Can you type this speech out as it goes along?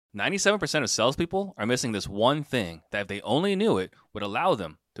97% of salespeople are missing this one thing that if they only knew it would allow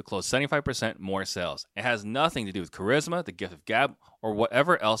them to close 75% more sales. It has nothing to do with charisma, the gift of gab, or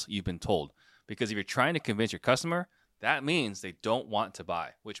whatever else you've been told. Because if you're trying to convince your customer, that means they don't want to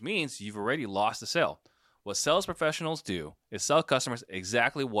buy, which means you've already lost the sale. What sales professionals do is sell customers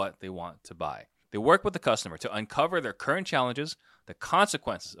exactly what they want to buy. They work with the customer to uncover their current challenges, the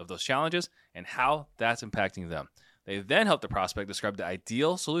consequences of those challenges, and how that's impacting them. They then help the prospect describe the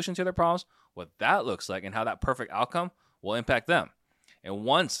ideal solution to their problems, what that looks like, and how that perfect outcome will impact them. And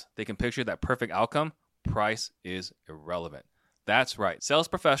once they can picture that perfect outcome, price is irrelevant. That's right. Sales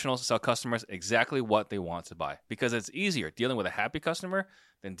professionals sell customers exactly what they want to buy because it's easier dealing with a happy customer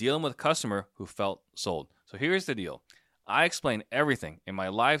than dealing with a customer who felt sold. So here's the deal. I explain everything in my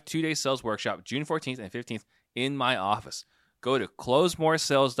live 2-day sales workshop, June 14th and 15th in my office. Go to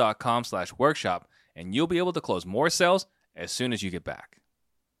closemoresales.com/workshop and you'll be able to close more sales as soon as you get back.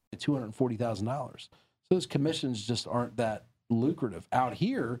 $240,000. So those commissions just aren't that lucrative. Out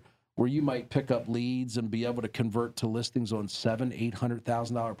here, where you might pick up leads and be able to convert to listings on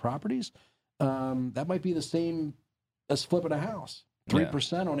 $700,000-$800,000 properties, that might be the same as flipping a house.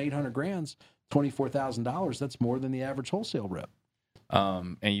 3% on $800,000, $24,000. That's more than the average wholesale rep.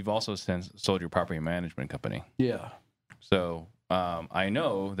 And you've also since sold your property management company. Yeah. So I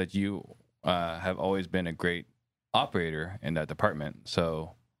know that you have always been a great operator in that department.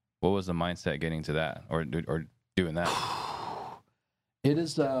 So what was the mindset getting to that or doing that? It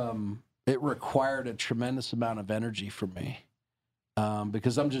is. It required a tremendous amount of energy from me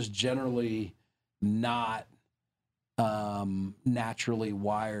because I'm just generally not naturally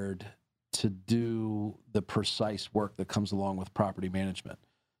wired to do the precise work that comes along with property management.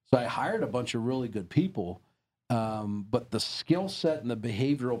 So I hired a bunch of really good people, but the skill set and the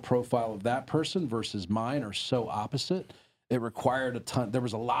behavioral profile of that person versus mine are so opposite. It required a ton. There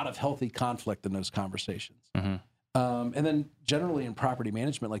was a lot of healthy conflict in those conversations. Mm-hmm. And then generally in property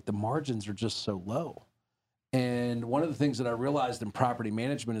management, like the margins are just so low. And one of the things that I realized in property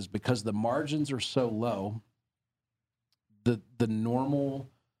management is because the margins are so low, the normal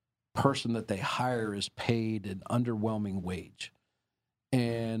person that they hire is paid an underwhelming wage.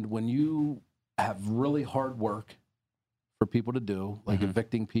 And when you have really hard work for people to do, like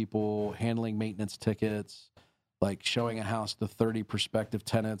evicting people, handling maintenance tickets, like showing a house to 30 prospective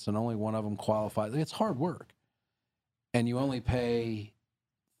tenants and only one of them qualifies, it's hard work. And you only pay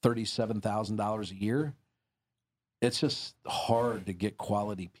 $37,000 a year, it's just hard to get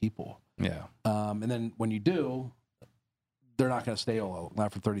quality people. Yeah. And then when you do, they're not going to stay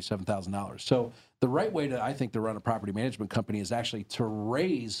not for $37,000. So the right way I think to run a property management company is actually to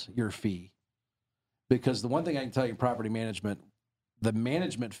raise your fee. Because the one thing I can tell you in property management, the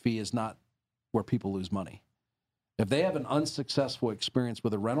management fee is not where people lose money. If they have an unsuccessful experience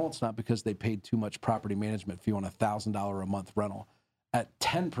with a rental, it's not because they paid too much property management fee on a $1,000 a month rental. At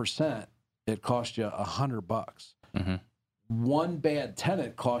 10%, it cost you $100. Mm-hmm. One bad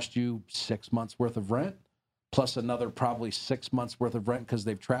tenant cost you 6 months worth of rent, plus another probably 6 months worth of rent because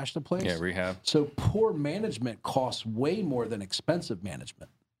they've trashed the place. Yeah, rehab. So poor management costs way more than expensive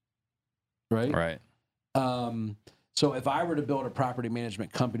management, right? Right. So if I were to build a property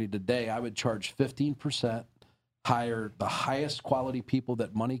management company today, I would charge 15%. Hire the highest quality people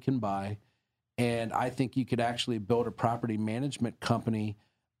that money can buy. And I think you could actually build a property management company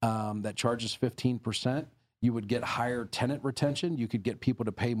that charges 15%. You would get higher tenant retention. You could get people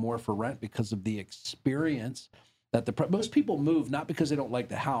to pay more for rent because of the experience that most people move, not because they don't like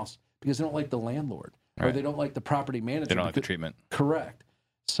the house, because they don't like the landlord or they don't like the property manager. They don't like the treatment. Correct.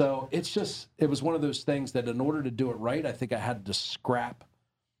 So it was one of those things that in order to do it right, I think I had to scrap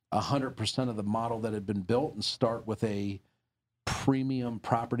 100% of the model that had been built and start with a premium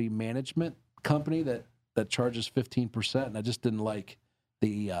property management company that charges 15%. And I just didn't like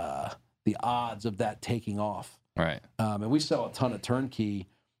the odds of that taking off. Right. And we sell a ton of turnkey.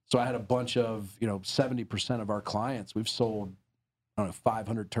 So I had a bunch of, 70% of our clients, we've sold,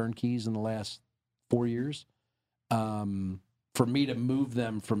 500 turnkeys in the last 4 years. For me to move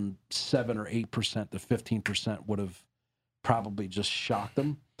them from 7 or 8% to 15% would have probably just shocked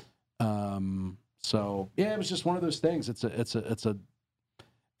them. So yeah, it was just one of those things.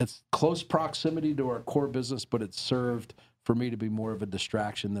 It's close proximity to our core business, but it served for me to be more of a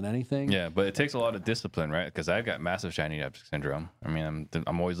distraction than anything. Yeah, but it takes a lot of discipline, right? Because I've got massive shiny object syndrome. I mean,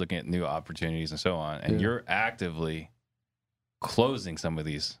 I'm always looking at new opportunities and so on, and you're actively closing some of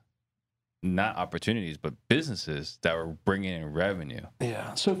these, not opportunities, but businesses that were bringing in revenue.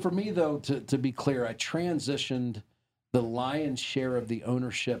 Yeah. So for me, though, to be clear, I transitioned the lion's share of the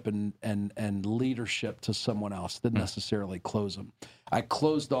ownership and leadership to someone else. Didn't necessarily close them. I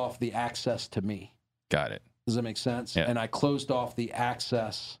closed off the access to me. Got it. Does that make sense? Yeah. And I closed off the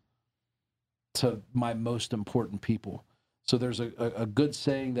access to my most important people. So there's a good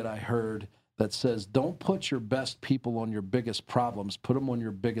saying that I heard that says, don't put your best people on your biggest problems, put them on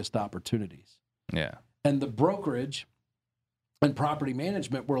your biggest opportunities. Yeah. And the brokerage and property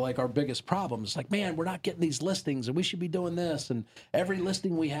management were like our biggest problems. Like, man, we're not getting these listings and we should be doing this. And every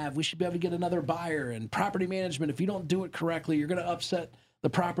listing we have, we should be able to get another buyer. And property management, if you don't do it correctly, you're going to upset the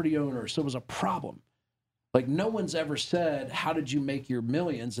property owner. So it was a problem. Like, no one's ever said, how did you make your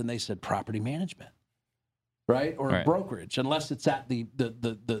millions? And they said property management, right? Or Right. brokerage, unless it's at the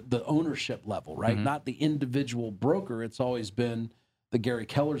ownership level, right? Mhm. Not the individual broker. It's always been the Gary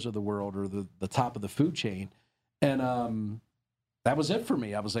Kellers of the world or the top of the food chain. And that was it for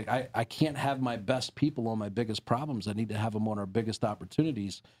me. I was like, I can't have my best people on my biggest problems. I need to have them on our biggest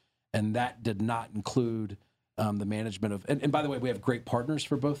opportunities. And that did not include the management of, and by the way, we have great partners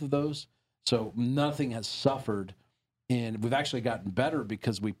for both of those. So nothing has suffered. And we've actually gotten better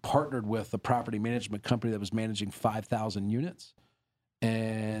because we partnered with a property management company that was managing 5,000 units.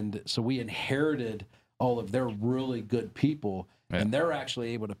 And so we inherited all of their really good people. Yeah. And they're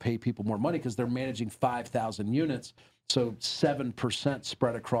actually able to pay people more money because they're managing 5,000 units. So 7%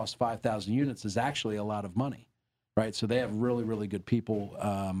 spread across 5,000 units is actually a lot of money, right? So they have really, really good people.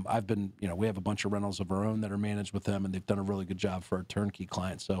 We have a bunch of rentals of our own that are managed with them, and they've done a really good job for our turnkey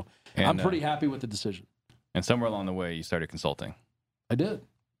clients. So I'm pretty happy with the decision. And somewhere along the way, you started consulting. I did.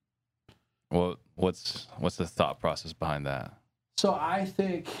 Well, what's the thought process behind that? So I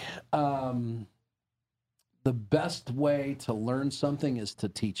think the best way to learn something is to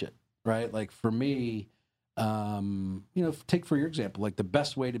teach it, right? Like for me, take for your example, like the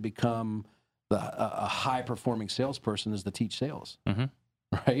best way to become a high performing salesperson is to teach sales,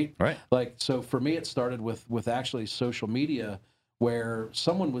 right? Right. Like, so for me, it started with actually social media where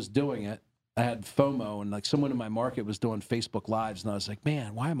someone was doing it. I had FOMO and like someone in my market was doing Facebook Lives. And I was like,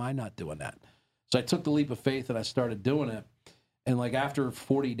 man, why am I not doing that? So I took the leap of faith and I started doing it. And like after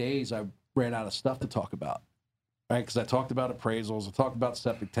 40 days, I ran out of stuff to talk about, right? Because I talked about appraisals, I talked about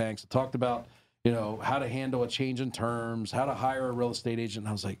septic tanks, I talked about, how to handle a change in terms, how to hire a real estate agent. And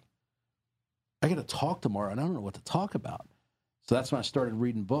I was like, I got to talk tomorrow and I don't know what to talk about. So that's when I started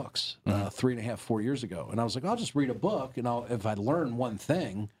reading books 3.5, 4 years ago. And I was like, I'll just read a book and if I learn one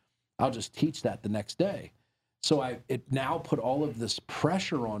thing, I'll just teach that the next day. So it now put all of this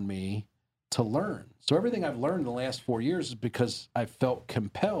pressure on me to learn. So everything I've learned in the last 4 years is because I felt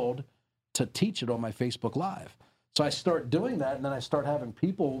compelled to teach it on my Facebook Live. So I start doing that, and then I start having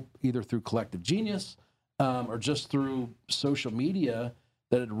people either through Collective Genius or just through social media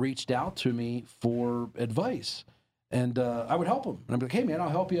that had reached out to me for advice. And I would help them. And I'd be like, hey, man, I'll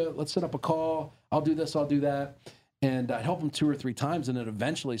help you. Let's set up a call. I'll do this. I'll do that. And I'd help them 2 or 3 times. And then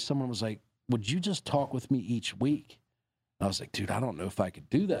eventually someone was like, would you just talk with me each week? And I was like, dude, I don't know if I could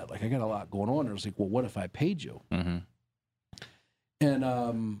do that. Like, I got a lot going on. And I was like, well, what if I paid you? Mm-hmm.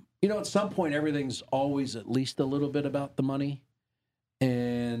 And, at some point, everything's always at least a little bit about the money.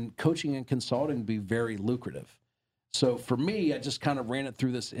 And coaching and consulting would be very lucrative. So for me, I just kind of ran it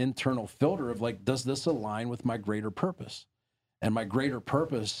through this internal filter of like, does this align with my greater purpose? And my greater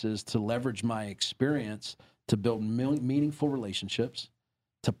purpose is to leverage my experience to build meaningful relationships,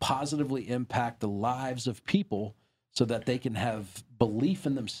 to positively impact the lives of people so that they can have belief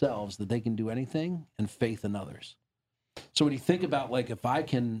in themselves that they can do anything and faith in others. So when you think about like, if I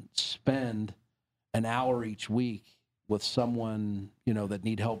can spend an hour each week with someone, that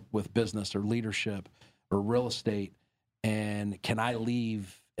need help with business or leadership or real estate, and can I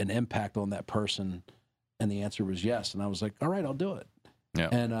leave an impact on that person? And the answer was yes. And I was like, all right, I'll do it. Yeah.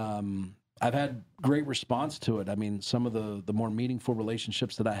 And I've had great response to it. I mean, some of the more meaningful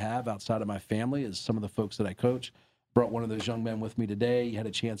relationships that I have outside of my family is some of the folks that I coach. Brought one of those young men with me today. You had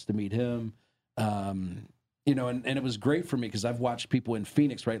a chance to meet him. And it was great for me because I've watched people in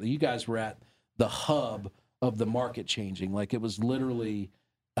Phoenix, right? You guys were at the hub of the market changing. Like it was literally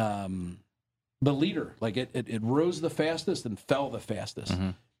the leader. Like it rose the fastest and fell the fastest. Mm-hmm.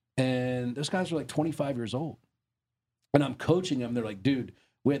 And those guys were like 25 years old. And I'm coaching them. They're like, dude,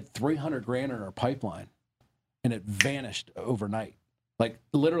 we had $300,000 in our pipeline and it vanished overnight. Like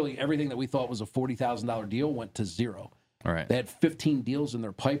literally everything that we thought was a $40,000 deal went to zero. All right. They had 15 deals in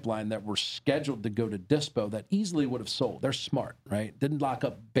their pipeline that were scheduled to go to dispo that easily would have sold. They're smart, right? Didn't lock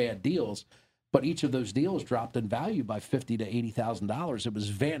up bad deals, but each of those deals dropped in value by $50,000 to $80,000. It was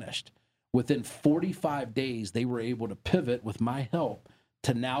vanished. Within 45 days, they were able to pivot with my help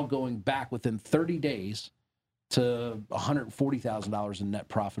to now going back within 30 days to $140,000 in net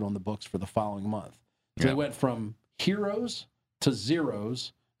profit on the books for the following month. So they went from heroes to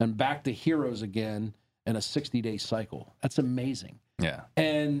zeros and back to heroes again in a 60-day cycle. That's amazing. Yeah.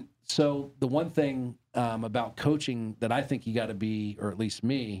 And so the one thing about coaching that I think you got to be, or at least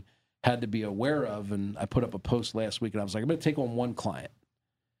me, had to be aware of, and I put up a post last week, and I was like, I'm going to take on one client.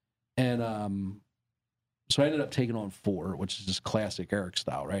 And so I ended up taking on 4, which is just classic Eric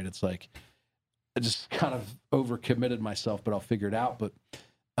style, right? It's like I just kind of overcommitted myself, but I'll figure it out. But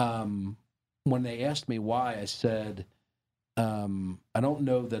when they asked me why, I said, I don't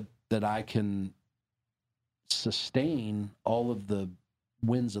know that I can sustain all of the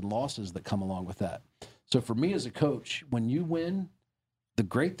wins and losses that come along with that. So for me as a coach, when you win, the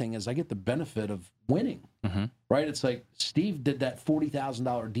great thing is I get the benefit of winning, right? It's like Steve did that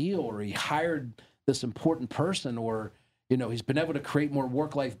 $40,000 deal, or he hired this important person, or, you know, he's been able to create more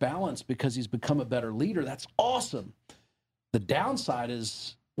work-life balance because he's become a better leader. That's awesome. The downside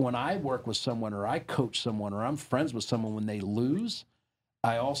is when I work with someone, or I coach someone, or I'm friends with someone, when they lose,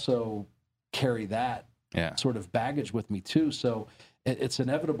 I also carry that sort of baggage with me too. So it's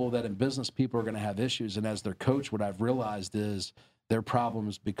inevitable that in business, people are going to have issues. And as their coach, what I've realized is their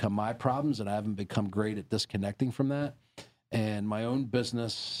problems become my problems, and I haven't become great at disconnecting from that. And my own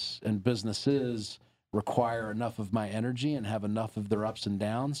business and businesses require enough of my energy and have enough of their ups and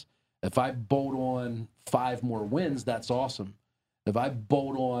downs. If I bolt on 5 more wins, that's awesome. If I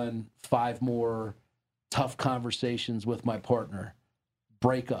bolt on 5 more tough conversations with my partner,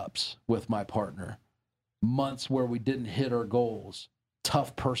 breakups with my partner, months where we didn't hit our goals,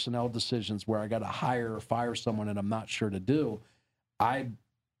 tough personnel decisions where I got to hire or fire someone and I'm not sure to do, I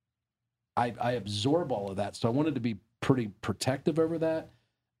absorb all of that. So I wanted to be pretty protective over that.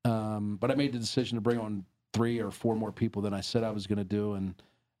 But I made the decision to bring on 3 or 4 more people than I said I was going to do, and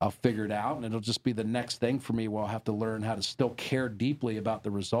I'll figure it out. And it'll just be the next thing for me where I'll have to learn how to still care deeply about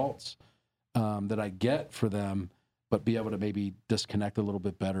the results that I get for them, but be able to maybe disconnect a little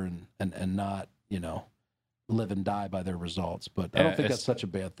bit better and not, you know, live and die by their results. But I don't think that's such a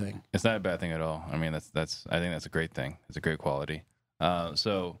bad thing. It's not a bad thing at all. I mean, I think that's a great thing. It's a great quality.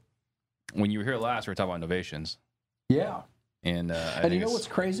 So when you were here last, we were talking about innovations. Yeah. And you know what's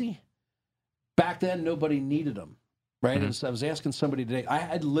crazy? Back then, nobody needed them, right? I was asking somebody today.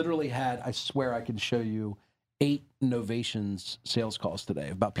 I literally had, I swear I can show you 8 Novations sales calls today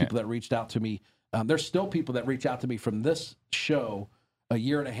about people that reached out to me. There's still people that reach out to me from this show a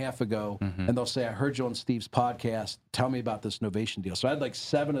year and a half ago, and they'll say, I heard you on Steve's podcast. Tell me about this Novation deal. So I had like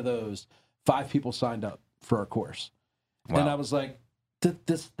 7 of those. 5 people signed up for our course. Wow. And I was like,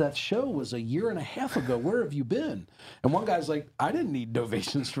 that show was a year and a half ago. Where have you been? And one guy's like, I didn't need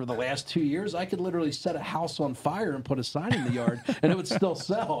Novations for the last 2 years. I could literally set a house on fire and put a sign in the yard and it would still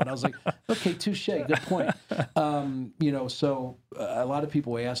sell. And I was like, okay, touche, good point. You know, so a lot of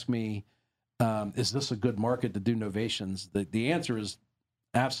people ask me, is this a good market to do Novations? The answer is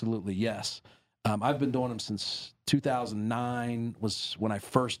absolutely yes. I've been doing them since 2009 was when I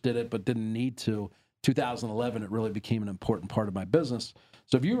first did it, but didn't need to. 2011, it really became an important part of my business.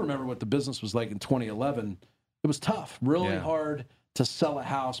 So if you remember what the business was like in 2011, it was tough, really hard to sell a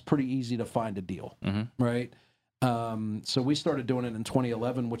house, pretty easy to find a deal, right? So we started doing it in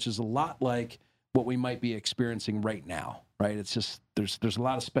 2011, which is a lot like what we might be experiencing right now, right? It's just, there's a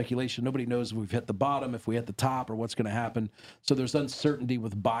lot of speculation. Nobody knows if we've hit the bottom, if we hit the top, or what's going to happen. So there's uncertainty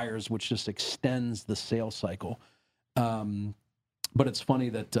with buyers, which just extends the sales cycle. But it's funny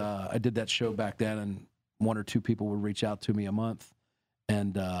that I did that show back then, and 1 or 2 people would reach out to me a month,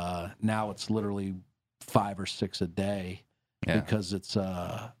 and now it's literally 5 or 6 a day because it's.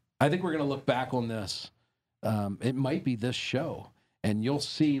 I think we're going to look back on this. It might be this show, and you'll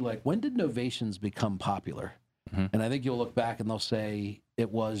see like when did Novations become popular? And I think you'll look back and they'll say it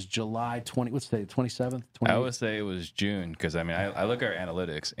was July 20. What's the 27th? I would say it was June because I mean I look at our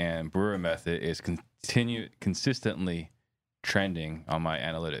analytics, and Brewer Method is consistently trending on my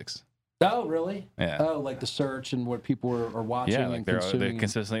analytics. Oh, really? Yeah. Oh, like the search and what people are watching. Yeah, like and they're consuming.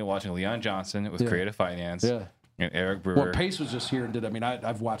 consistently watching Leon Johnson with Creative Finance. Yeah. And Eric Brewer. Well, Pace was just here and did. I mean,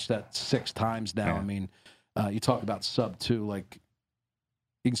 I've watched that 6 times now. Yeah. I mean, you talk about sub 2, like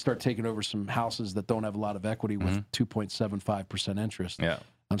you can start taking over some houses that don't have a lot of equity with 2.75% interest. Yeah.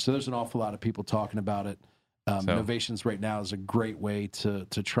 So there's an awful lot of people talking about it. Novations right now is a great way to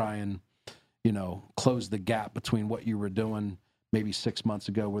try and, you know, close the gap between what you were doing maybe 6 months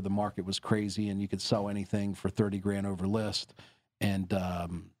ago where the market was crazy and you could sell anything for 30 grand over list. And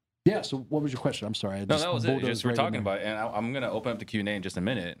so what was your question? I'm sorry. No, that was it. Just we're talking about it, and I'm going to open up the Q&A in just a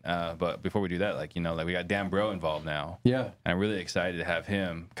minute. But before we do that, like, you know, like we got Dan Bro involved now. Yeah. And I'm really excited to have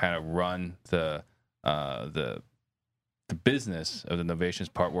him kind of run the the business of the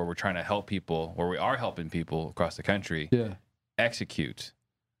Novations part, where we're trying to help people, or we are helping people across the country execute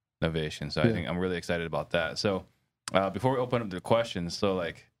Novation. So I think I'm really excited about that. So before we open up the questions, so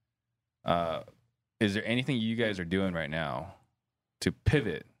like, is there anything you guys are doing right now to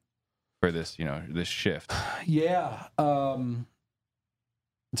pivot for this, this shift? Yeah.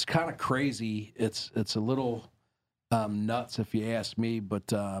 It's kind of crazy. It's a little nuts if you ask me,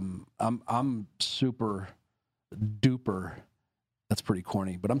 but I'm super duper. That's pretty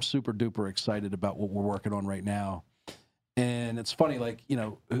corny, but I'm super duper excited about what we're working on right now. And it's funny, like,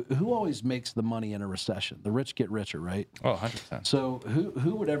 who always makes the money in a recession? The rich get richer, right? Oh, 100%. So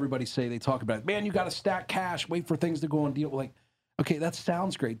who would everybody say they talk about? Man, you got to stack cash, wait for things to go on deal. Like, okay, that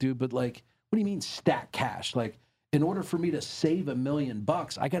sounds great, dude, but like, what do you mean stack cash? Like, in order for me to save $1 million,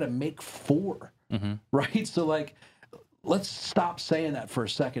 I got to make 4, right? So like, let's stop saying that for a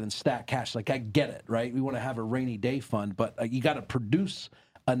second and stack cash. Like, I get it, right? We want to have a rainy day fund, but you got to produce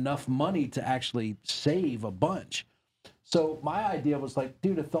enough money to actually save a bunch. So my idea was like,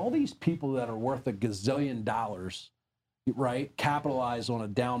 dude, if all these people that are worth $1 gazillion, right, capitalize on a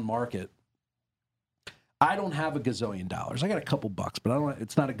down market, I don't have $1 gazillion. I got a couple bucks, but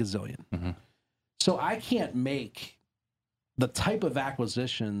it's not $1 gazillion. So I can't make the type of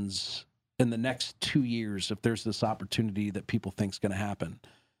acquisitions in the next 2 years, if there's this opportunity that people think is going to happen,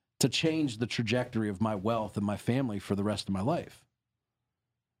 to change the trajectory of my wealth and my family for the rest of my life.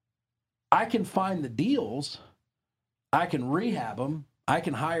 I can find the deals. I can rehab them. I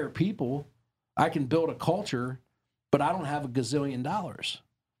can hire people. I can build a culture, but I don't have $1 gazillion.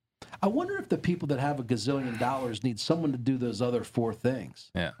 I wonder if the people that have $1 gazillion need someone to do those other 4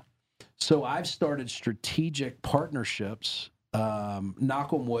 things. Yeah. So I've started strategic partnerships.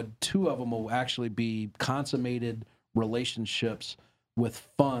 Knock on wood, 2 of them will actually be consummated relationships with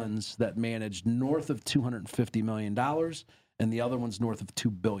funds that manage north of $250 million, and the other one's north of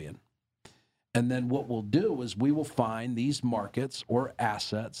 $2 billion. And then what we'll do is we will find these markets or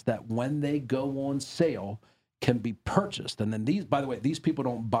assets that when they go on sale can be purchased. And then these, by the way, these people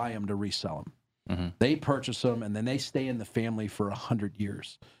don't buy them to resell them. They purchase them and then they stay in the family for 100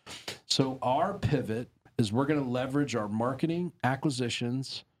 years. So our pivot is we're going to leverage our marketing,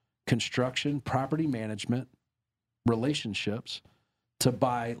 acquisitions, construction, property management, relationships to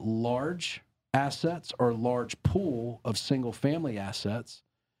buy large assets or large pool of single family assets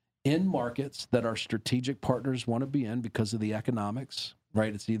in markets that our strategic partners want to be in because of the economics,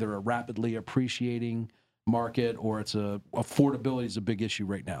 right? It's either a rapidly appreciating market or it's affordability is a big issue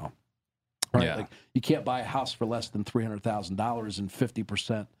right now, right? Yeah. Like you can't buy a house for less than $300,000 in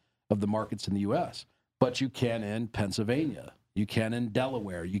 50% of the markets in the U.S., but you can in Pennsylvania, you can in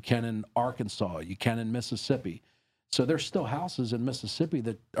Delaware, you can in Arkansas, you can in Mississippi. So there's still houses in Mississippi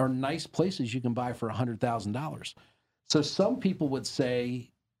that are nice places you can buy for $100,000. So some people would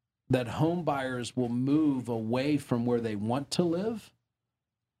say that home buyers will move away from where they want to live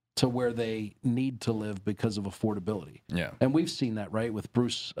to where they need to live because of affordability. Yeah. And we've seen that, right, with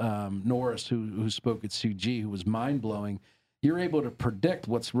Bruce Norris, who spoke at CG, who was mind-blowing. You're able to predict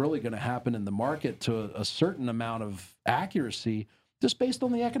what's really going to happen in the market to a certain amount of accuracy just based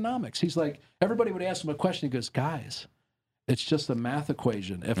on the economics. He's like, everybody would ask him a question. He goes, guys, it's just a math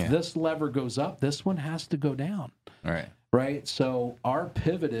equation. If this lever goes up, this one has to go down. All right. Right. So our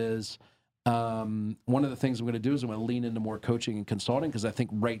pivot is one of the things I'm going to do is I'm going to lean into more coaching and consulting because I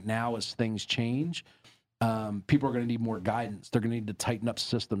think right now as things change, people are going to need more guidance. They're going to need to tighten up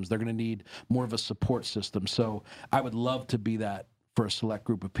systems. They're going to need more of a support system. So I would love to be that for a select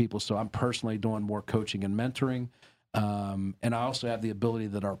group of people. So I'm personally doing more coaching and mentoring. And I also have the ability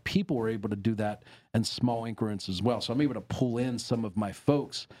that our people are able to do that in small increments as well. So I'm able to pull in some of my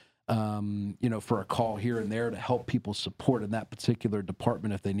folks, for a call here and there to help people support in that particular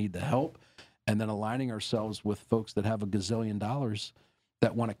department if they need the help. And then aligning ourselves with folks that have $1 gazillion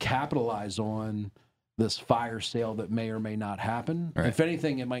that want to capitalize on this fire sale that may or may not happen. Right. If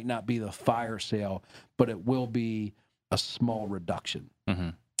anything, it might not be the fire sale, but it will be a small reduction.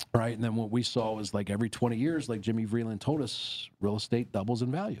 Right. And then what we saw was like every 20 years, like Jimmy Vreeland told us, real estate doubles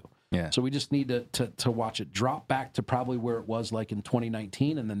in value. Yeah. So we just need to watch it drop back to probably where it was like in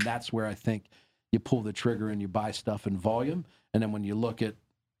 2019. And then that's where I think you pull the trigger and you buy stuff in volume. And then when you look at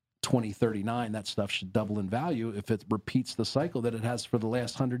 2039, that stuff should double in value if it repeats the cycle that it has for the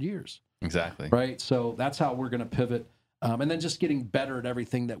last 100 years. Exactly. Right. So that's how we're going to pivot. And then just getting better at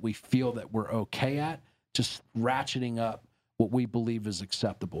everything that we feel that we're okay at, just ratcheting up what we believe is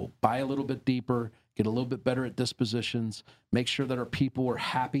acceptable. Buy a little bit deeper, get a little bit better at dispositions, make sure that our people are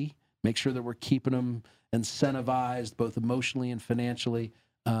happy, make sure that we're keeping them incentivized, both emotionally and financially.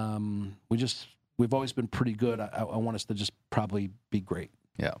 We we've always been pretty good. I want us to just probably be great.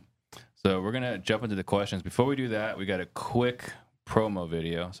 Yeah. So we're going to jump into the questions. Before we do that, we got a quick promo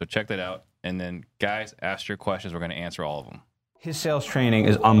video. So check that out. And then, guys, ask your questions. We're going to answer all of them. His sales training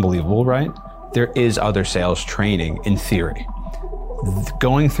is unbelievable, right? There is other sales training in theory.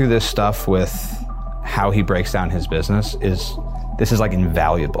 Going through this stuff with how he breaks down his business is like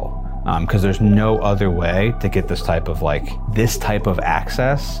invaluable. Because there's no other way to get this type of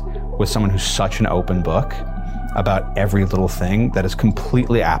access with someone who's such an open book about every little thing that is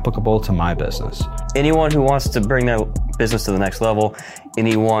completely applicable to my business. Anyone who wants to bring their business to the next level,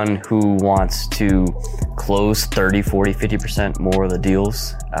 anyone who wants to close 30, 40, 50% more of the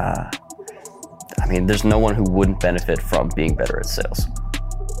deals, there's no one who wouldn't benefit from being better at sales.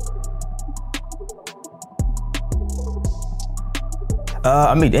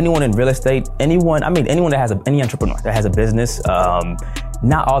 Anyone in real estate, anyone that has any entrepreneur that has a business,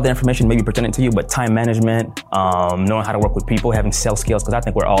 not all the information may be presented to you, but time management, knowing how to work with people, having sales skills, because I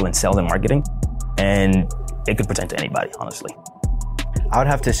think we're all in sales and marketing, and it could present to anybody, honestly. I would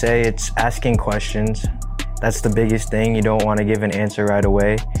have to say it's asking questions. That's the biggest thing. You don't want to give an answer right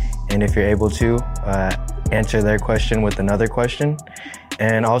away, and if you're able to, answer their question with another question.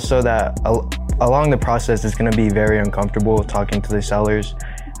 And also that along the process, it's going to be very uncomfortable talking to the sellers,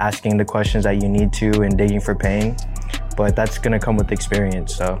 asking the questions that you need to, and digging for pain. But that's going to come with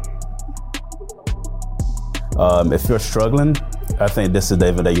experience. So, if you're struggling, I think this is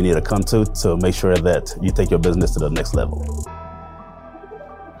David that you need to come to make sure that you take your business to the next level.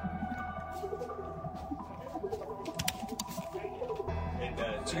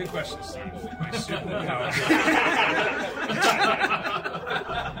 It's a good question, sir.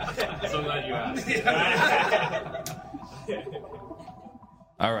 So glad you asked.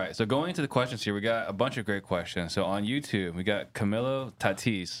 All right, so going into the questions here, we got a bunch of great questions. So on YouTube, we got Camilo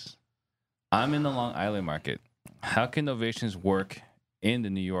Tatis. I'm in the Long Island market. How can Novations work in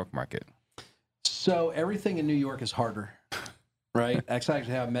the New York market? So everything in New York is harder, right?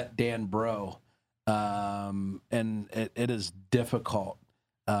 Actually, I met Dan Bro, and it is difficult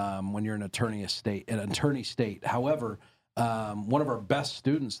when you're an attorney state. However, one of our best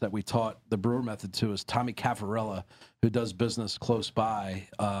students that we taught the Brewer Method to is Tommy Caffarella, who does business close by,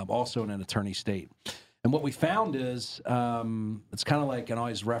 also in an attorney state. And what we found is it's kind of like, and I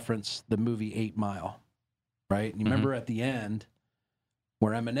always reference the movie 8 Mile, right? And you remember at the end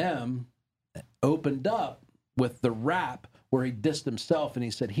where Eminem opened up with the rap where he dissed himself and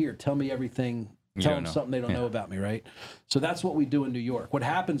he said, here, tell me everything. Tell them something they don't know about me, right? So that's what we do in New York. What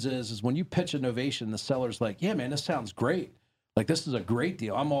happens is when you pitch a Novation, the seller's like, yeah, man, this sounds great. Like, this is a great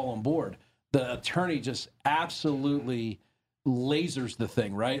deal. I'm all on board. The attorney just absolutely lasers the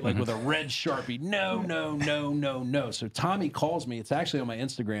thing, right? Like with a red Sharpie. No, no, no, no, no. So Tommy calls me. It's actually on my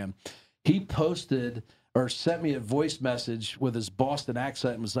Instagram. He posted or sent me a voice message with his Boston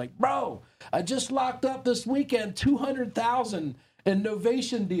accent and was like, bro, I just locked up this weekend, $200,000 in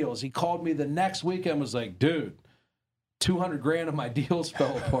Novation deals. He called me the next weekend, was like, dude, $200,000 of my deals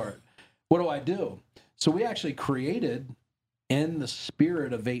fell apart. What do I do? So we actually created, in the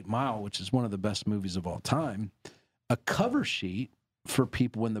spirit of 8 Mile, which is one of the best movies of all time, a cover sheet for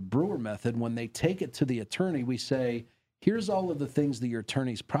people in the Brewer Method. When they take it to the attorney, we say, here's all of the things that your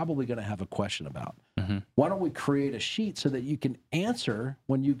attorney's probably going to have a question about. Why don't we create a sheet so that you can answer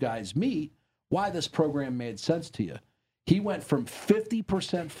when you guys meet why this program made sense to you? He went from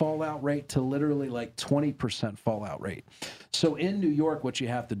 50% fallout rate to literally like 20% fallout rate. So in New York, what you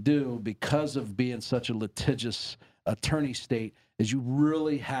have to do, because of being such a litigious attorney state, is you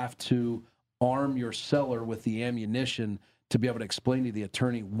really have to arm your seller with the ammunition to be able to explain to the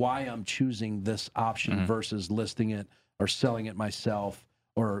attorney why I'm choosing this option versus listing it or selling it myself,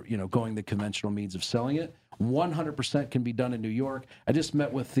 or, you know, going the conventional means of selling it. 100% can be done in New York. I just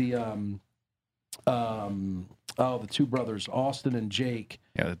met with the two brothers, Austin and Jake.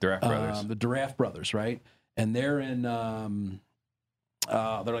 Yeah, the Draft Brothers. The Draft Brothers, right? And they're in, they're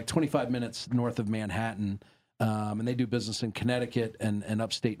like 25 minutes north of Manhattan, and they do business in Connecticut and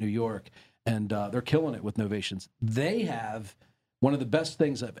upstate New York, and they're killing it with Novations. They have one of the best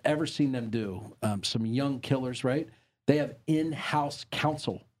things I've ever seen them do, some young killers, right? They have in-house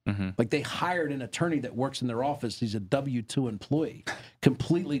counsel. Like, they hired an attorney that works in their office. He's a W-2 employee.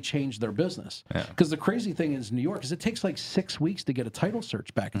 Completely changed their business. Because the crazy thing is, New York, is it takes like 6 weeks to get a title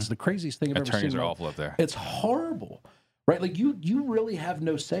search back. It's the craziest thing I've ever seen. Attorneys are awful up there. It's horrible, right? Like, you really have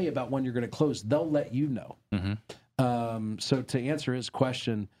no say about when you're going to close. They'll let you know. So to answer his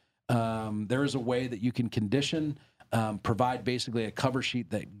question, there is a way that you can condition, provide basically a cover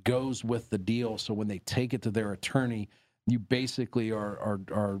sheet that goes with the deal. So when they take it to their attorney, you basically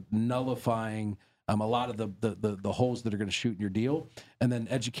are nullifying a lot of the holes that are going to shoot in your deal, and then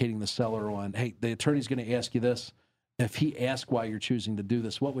educating the seller on, hey, the attorney's going to ask you this. If he asks why you're choosing to do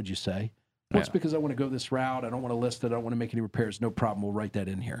this, what would you say? Well, it's because I want to go this route. I don't want to list it. I don't want to make any repairs. No problem. We'll write that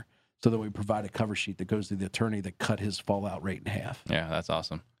in here. So that we provide a cover sheet that goes to the attorney that cut his fallout rate in half. Yeah, that's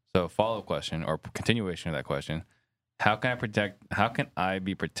awesome. So follow-up question or continuation of that question. How can I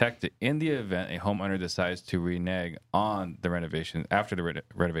be protected in the event a homeowner decides to renege on the renovation after the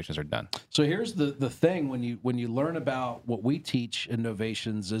renovations are done? So here's the thing when you learn about what we teach in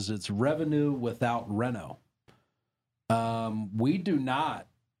Novations is it's revenue without reno. We do not.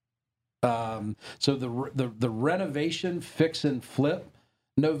 So the renovation, fix and flip,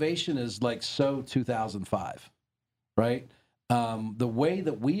 Novation is like so 2005, right? The way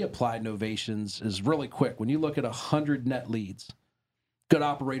that we apply Novations is really quick. When you look at 100 net leads, good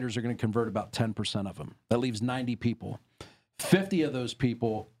operators are going to convert about 10% of them. That leaves 90 people. 50 of those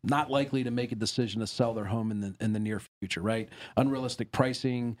people not likely to make a decision to sell their home in the near future, right? Unrealistic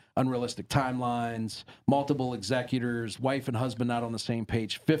pricing, unrealistic timelines, multiple executors, wife and husband not on the same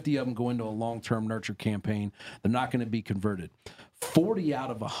page. 50 of them go into a long-term nurture campaign. They're not going to be converted. 40 out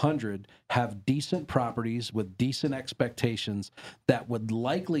of 100 have decent properties with decent expectations that would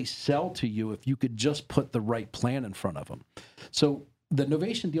likely sell to you if you could just put the right plan in front of them. So the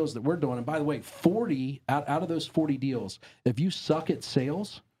Novation deals that we're doing, and by the way, 40 out of those 40 deals, if you suck at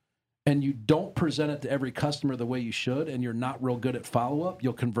sales and you don't present it to every customer the way you should, and you're not real good at follow-up,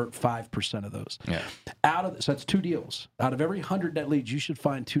 you'll convert 5% of those. Yeah. So that's 2 deals. Out of every 100 net leads, you should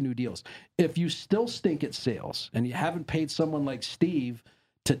find 2 new deals. If you still stink at sales and you haven't paid someone like Steve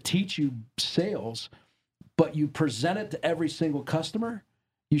to teach you sales, but you present it to every single customer,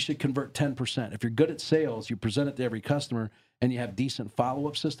 you should convert 10%. If you're good at sales, you present it to every customer, and you have decent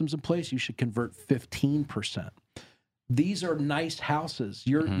follow-up systems in place, you should convert 15%. These are nice houses.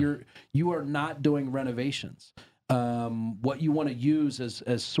 You are not doing renovations. What you want to use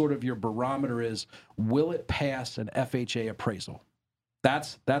as sort of your barometer is, will it pass an FHA appraisal?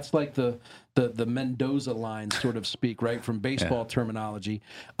 That's like the Mendoza line, sort of speak, right, from baseball terminology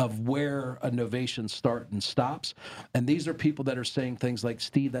of where a novation starts and stops. And these are people that are saying things like,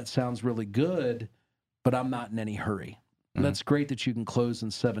 Steve, that sounds really good, but I'm not in any hurry. That's great that you can close in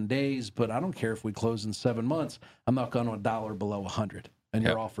 7 days, but I don't care if we close in 7 months. I'm not going to $1 below 100, and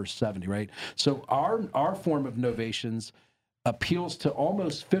you're all for 70, right? So our form of Novations appeals to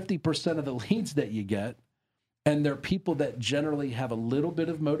almost 50% of the leads that you get, and they're people that generally have a little bit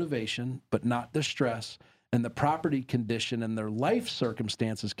of motivation, but not the stress, and the property condition and their life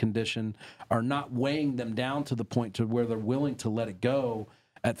circumstances condition are not weighing them down to the point to where they're willing to let it go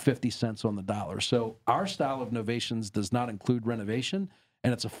at 50 cents on the dollar. So our style of Novations does not include renovation,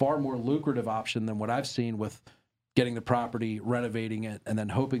 and it's a far more lucrative option than what I've seen with getting the property, renovating it, and then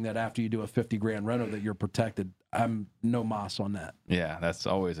hoping that after you do a 50 grand reno that you're protected. I'm no mas on that. Yeah, that's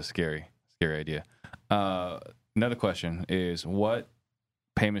always a scary idea. Another question is, what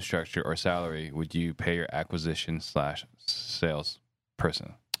payment structure or salary would you pay your acquisition/sales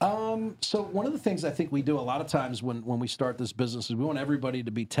person? So one of the things I think we do a lot of times when we start this business is we want everybody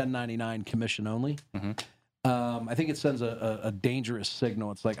to be 1099 commission only. I think it sends a dangerous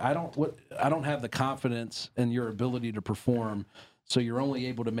signal. It's like, I don't have the confidence in your ability to perform, so you're only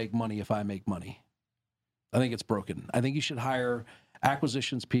able to make money if I make money. I think it's broken. I think you should hire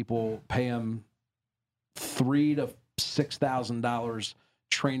acquisitions people, pay them $3,000 to $6,000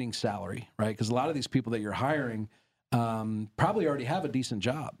 training salary, right? Because a lot of these people that you're hiring probably already have a decent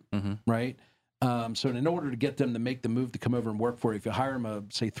job, right? So in order to get them to make the move to come over and work for you, if you hire them a,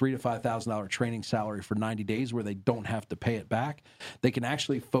 say, $3,000 to $5,000 training salary for 90 days where they don't have to pay it back, they can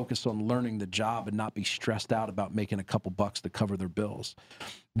actually focus on learning the job and not be stressed out about making a couple bucks to cover their bills.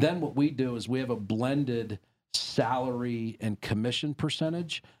 Then what we do is we have a blended salary and commission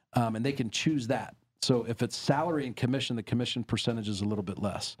percentage, and they can choose that. So if it's salary and commission, the commission percentage is a little bit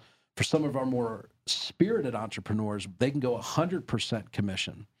less. For some of our more spirited entrepreneurs, they can go 100%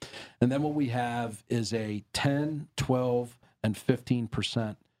 commission. And then what we have is a 10, 12, and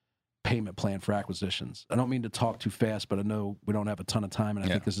 15% payment plan for acquisitions. I don't mean to talk too fast, but I know we don't have a ton of time, and I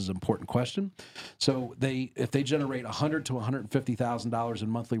think this is an important question. So if they generate $100,000 to $150,000 in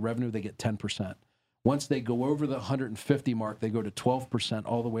monthly revenue, they get 10%. Once they go over the 150 mark, they go to 12%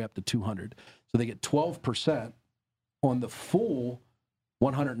 all the way up to 200. So they get 12% on the full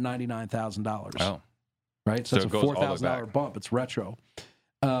 $199,000. Oh, right. So it's a $4,000 bump. It's retro.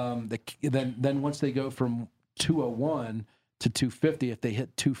 Then once they go from 201 to 250, if they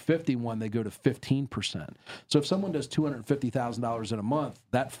hit 251, they go to 15%. So if someone does $250,000 in a month,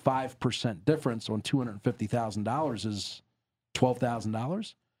 that 5% difference on $250,000 is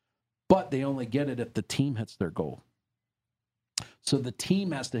 $12,000. but they only get it if the team hits their goal. So the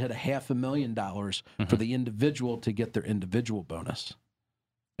team has to hit $500,000 for the individual to get their individual bonus.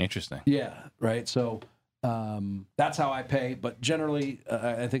 Interesting. Yeah, right. So that's how I pay. But generally,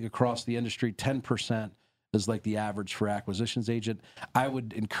 I think across the industry, 10% is like the average for acquisitions agent. I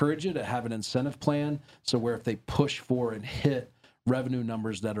would encourage you to have an incentive plan. So where if they push for and hit revenue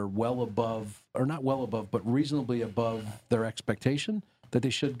numbers that are well above, or not well above, but reasonably above their expectation, that they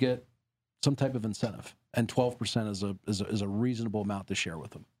should get some type of incentive. And 12% is a reasonable amount to share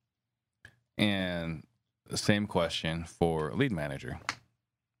with them. And the same question for lead manager.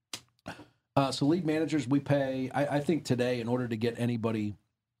 So lead managers, we pay, I think today, in order to get anybody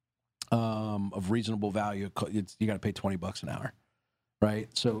of reasonable value, you got to pay $20 an hour, right?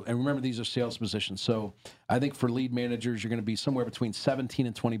 So, and remember, these are sales positions. So I think for lead managers, you're going to be somewhere between $17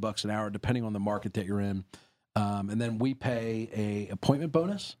 and $20 an hour, depending on the market that you're in. And then we pay a appointment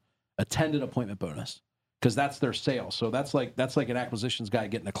bonus, attended appointment bonus, because that's their sale. So that's like an acquisitions guy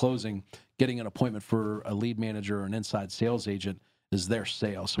getting a closing, getting an appointment for a lead manager or an inside sales agent is their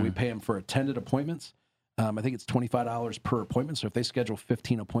sale. So we pay them for attended appointments. I think it's $25 per appointment. So if they schedule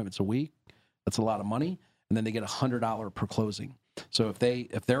 15 appointments a week, that's a lot of money. And then they get $100 per closing. So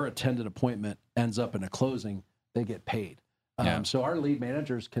if their attended appointment ends up in a closing, they get paid. So our lead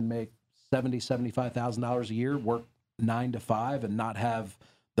managers can make $75,000 a year, work 9 to 5, and not have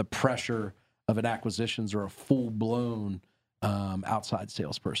the pressure of an acquisitions or a full-blown outside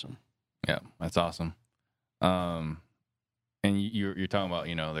salesperson. Yeah, that's awesome. And you're talking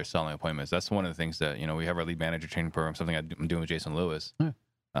about, they're selling appointments. That's one of the things that, we have our lead manager training program, something I'm doing with Jason Lewis. Yeah.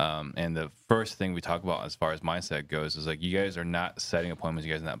 And the first thing we talk about as far as mindset goes is like, you guys are not setting appointments.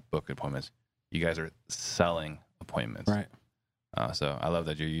 You guys are not booking appointments. You guys are selling appointments. Right. So I love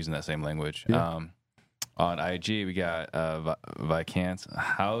that you're using that same language. Yeah. On IG, we got Vicance.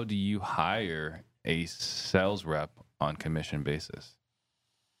 How do you hire a sales rep on commission basis?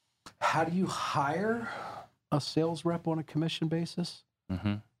 How do you hire a sales rep on a commission basis?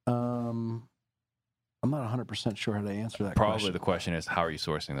 Mm-hmm. I'm not 100% sure how to answer that Probably question. the question is, how are you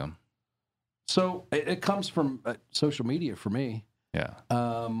sourcing them? So it comes from social media for me. Yeah.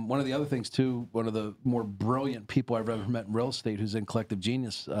 One of the other things, too, one of the more brilliant people I've ever met in real estate who's in Collective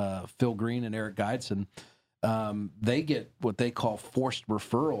Genius, Phil Green and Eric Geidson, they get what they call forced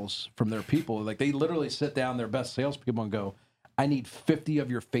referrals from their people. Like they literally sit down, their best salespeople, and go, I need 50 of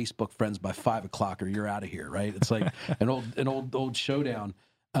your Facebook friends by 5 o'clock or you're out of here, right? It's like an old showdown.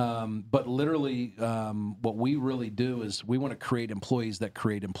 But literally, what we really do is we want to create employees that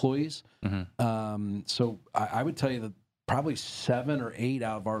create employees. Mm-hmm. So I would tell you that probably 7 or 8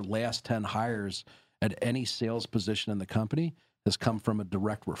 out of our last 10 hires at any sales position in the company has come from a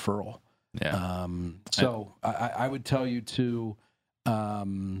direct referral. Yeah. So I would tell you to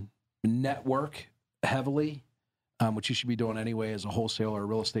network heavily, which you should be doing anyway as a wholesaler or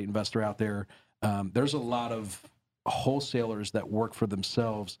real estate investor out there. There's a lot of wholesalers that work for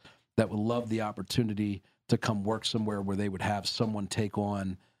themselves that would love the opportunity to come work somewhere where they would have someone take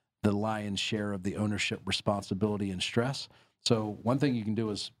on the lion's share of the ownership responsibility and stress. So one thing you can do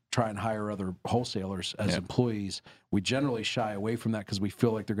is try and hire other wholesalers as employees. We generally shy away from that because we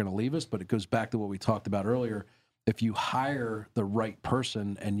feel like they're going to leave us, but it goes back to what we talked about earlier. If you hire the right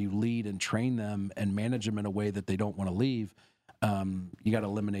person and you lead and train them and manage them in a way that they don't want to leave, you got to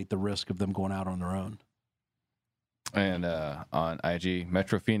eliminate the risk of them going out on their own. And on IG,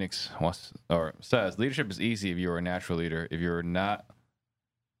 Metro Phoenix says, leadership is easy if you're a natural leader. If you're not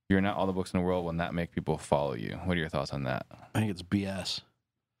all the books in the world, will not make people follow you. What are your thoughts on that? I think it's BS.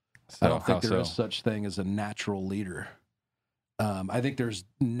 So, I don't think there is such thing as a natural leader. I think there's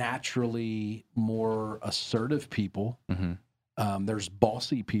naturally more assertive people. Mm-hmm. There's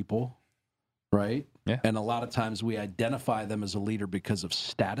bossy people, right? Yeah. And a lot of times we identify them as a leader because of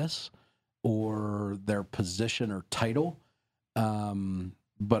status or their position or title.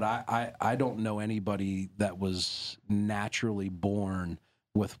 But I don't know anybody that was naturally born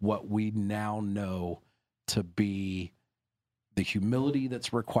with what we now know to be the humility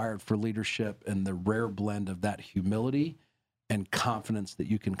that's required for leadership and the rare blend of that humility and confidence that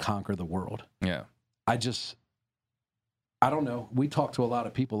you can conquer the world. Yeah. I don't know. We talk to a lot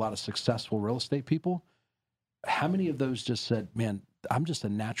of people, a lot of successful real estate people. How many of those just said, man, I'm just a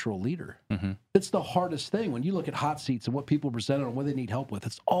natural leader? Mm-hmm. It's the hardest thing. When you look at hot seats and what people present and what they need help with,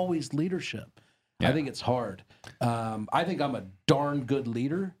 it's always leadership. Yeah. I think it's hard. I think I'm a darn good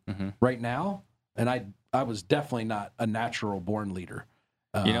leader right now. And I was definitely not a natural born leader.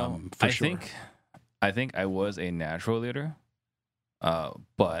 For sure. I think I was a natural leader.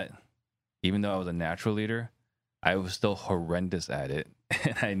 But even though I was a natural leader, I was still horrendous at it,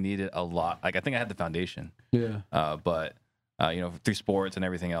 and I needed a lot. Like, I think I had the foundation, Yeah. but through sports and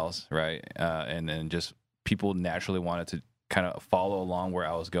everything else, right? And then just people naturally wanted to kind of follow along where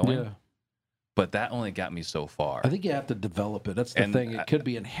I was going. Yeah. But that only got me so far. I think you have to develop it. That's the thing. It could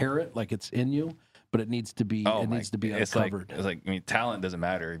be inherent, like it's in you, but it needs to be. Needs to be uncovered. It's like I mean, talent doesn't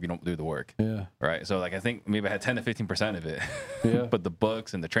matter if you don't do the work. Yeah. Right. So like I think maybe I had 10 to 15% of it. Yeah. But the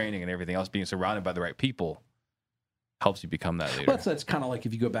books and the training and everything else, being surrounded by the right people, helps you become that leader. Well, that's kind of like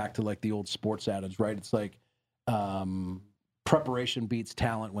if you go back to like the old sports adage, right? It's like preparation beats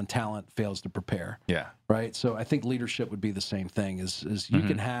talent when talent fails to prepare. Yeah. Right. So I think leadership would be the same thing. Is you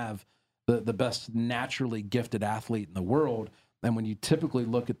can have the best naturally gifted athlete in the world. And when you typically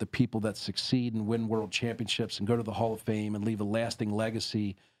look at the people that succeed and win world championships and go to the Hall of Fame and leave a lasting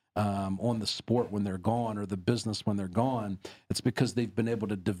legacy on the sport when they're gone or the business when they're gone, it's because they've been able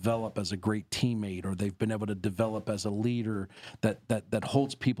to develop as a great teammate, or they've been able to develop as a leader that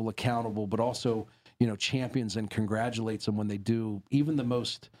holds people accountable, but also, champions and congratulates them when they do even the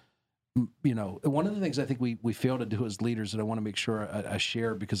most. One of the things I think we fail to do as leaders that I want to make sure I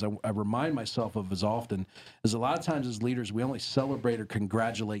share, because I remind myself of as often, is a lot of times as leaders, we only celebrate or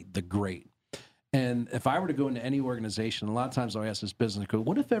congratulate the great. And if I were to go into any organization, a lot of times I'll ask this business, go,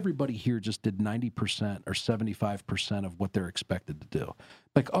 what if everybody here just did 90% or 75% of what they're expected to do?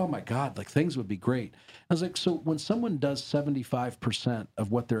 Like, oh my God, like things would be great. I was like, so when someone does 75%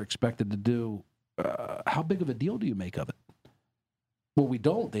 of what they're expected to do, how big of a deal do you make of it? Well, we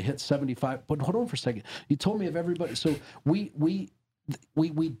don't. They hit 75. But hold on for a second. You told me of everybody. So we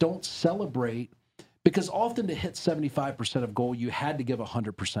don't celebrate, because often to hit 75% of goal, you had to give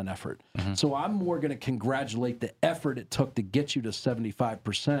 100% effort. So I'm more going to congratulate the effort it took to get you to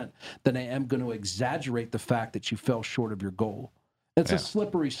 75% than I am going to exaggerate the fact that you fell short of your goal. It's a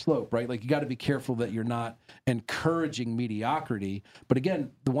slippery slope, right? Like, you got to be careful that you're not encouraging mediocrity. But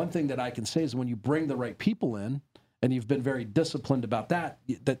again, the one thing that I can say is when you bring the right people in, and you've been very disciplined about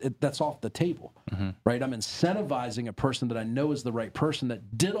that's off the table, right? I'm incentivizing a person that I know is the right person,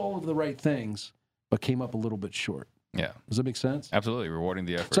 that did all of the right things, but came up a little bit short. Yeah. Does that make sense? Absolutely. Rewarding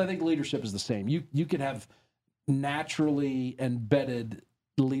the effort. So I think leadership is the same. You could have naturally embedded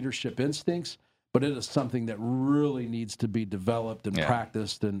leadership instincts, but it is something that really needs to be developed and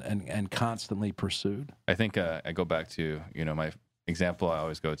practiced and constantly pursued. I think I go back to, my example I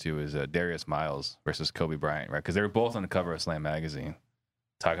always go to is Darius Miles versus Kobe Bryant, right? Because they were both on the cover of Slam magazine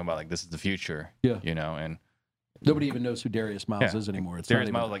talking about, like, this is the future, and nobody even knows who Darius Miles is anymore. It's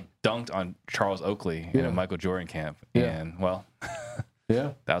Darius Miles dunked on Charles Oakley in a Michael Jordan camp, and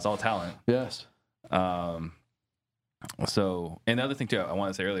that was all talent. Yes. So, and the other thing too, I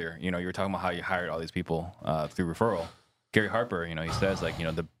wanted to say earlier, you were talking about how you hired all these people through referral. Gary Harper, he says, like,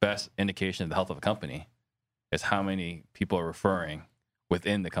 the best indication of the health of a company is how many people are referring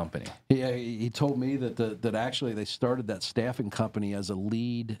within the company. Yeah, he told me that actually they started that staffing company as a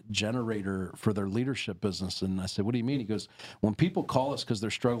lead generator for their leadership business. And I said, what do you mean? He goes, when people call us because they're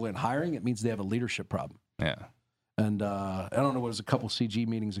struggling hiring, it means they have a leadership problem. Yeah. And I don't know, it was a couple CG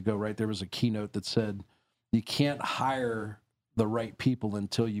meetings ago, right? There was a keynote that said, you can't hire the right people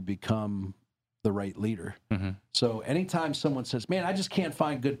until you become the right leader. So anytime someone says, man, I just can't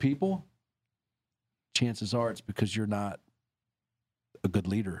find good people, chances are it's because you're not a good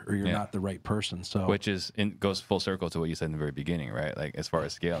leader, or you're not the right person. So, which goes full circle to what you said in the very beginning, right? Like, as far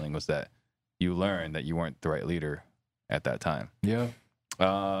as scaling, was that you learned that you weren't the right leader at that time. Yeah.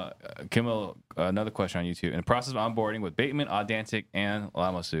 Kimmel, another question on YouTube. In the process of onboarding with Bateman, Audantic, and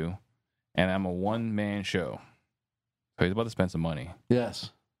Lamassu, and I'm a one-man show. So he's about to spend some money.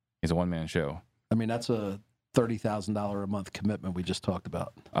 Yes. He's a one-man show. I mean, that's a $30,000 a month commitment we just talked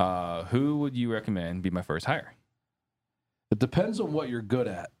about. Who would you recommend be my first hire? It depends on what you're good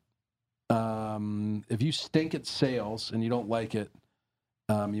at. If you stink at sales and you don't like it,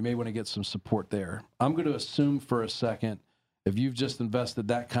 you may want to get some support there. I'm going to assume for a second, if you've just invested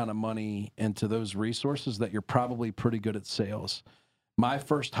that kind of money into those resources, that you're probably pretty good at sales. My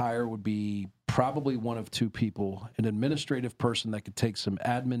first hire would be probably one of two people: an administrative person that could take some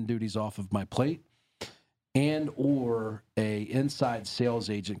admin duties off of my plate, and or a inside sales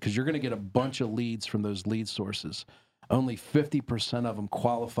agent, because you're going to get a bunch of leads from those lead sources. Only 50% of them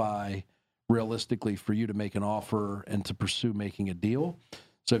qualify realistically for you to make an offer and to pursue making a deal.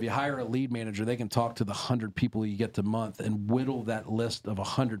 So if you hire a lead manager, they can talk to the 100 people you get to month and whittle that list of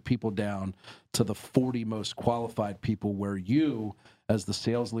 100 people down to the 40 most qualified people, where you, as the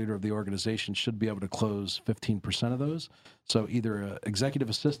sales leader of the organization, should be able to close 15% of those. So either an executive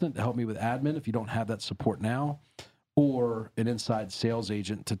assistant to help me with admin if you don't have that support now, or an inside sales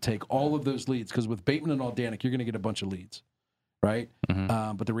agent to take all of those leads. Because with Bateman and Aldanic, you're going to get a bunch of leads, right?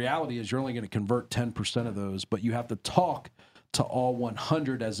 But the reality is you're only going to convert 10% of those, but you have to talk to all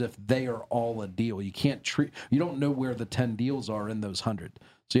 100 as if they are all a deal. You don't know where the 10 deals are in those 100.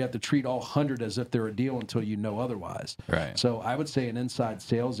 So you have to treat all 100 as if they're a deal until you know otherwise. Right. So I would say an inside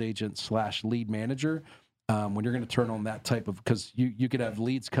sales agent / lead manager, when you're going to turn on that type of, because you could have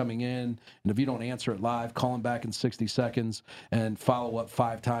leads coming in, and if you don't answer it live, call them back in 60 seconds and follow up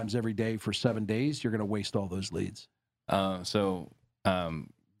 5 times every day for 7 days, you're going to waste all those leads.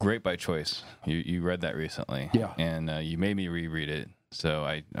 Great by Choice. You read that recently. Yeah. And you made me reread it. So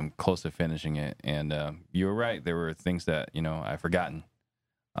I'm close to finishing it. And you were right. There were things that, I've forgotten.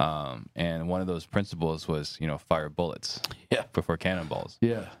 And one of those principles was, fire bullets before cannonballs.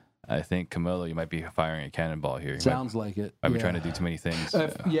 Yeah. I think, Camilo, you might be firing a cannonball here. Sounds like it. Might be trying to do too many things.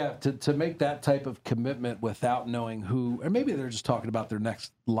 To make that type of commitment without knowing who, or maybe they're just talking about their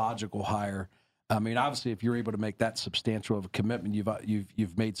next logical hire. I mean, obviously, if you're able to make that substantial of a commitment,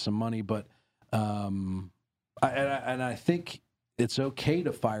 you've made some money. But I think it's okay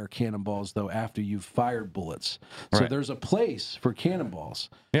to fire cannonballs though after you've fired bullets. So there's a place for cannonballs,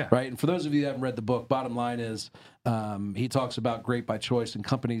 right? And for those of you that haven't read the book, bottom line is he talks about Great by Choice and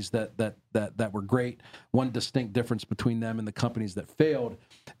companies that were great. One distinct difference between them and the companies that failed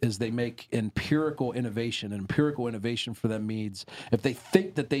is they make empirical innovation. And empirical innovation for them means if they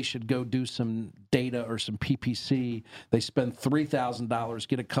think that they should go do some data or some PPC, they spend $3,000,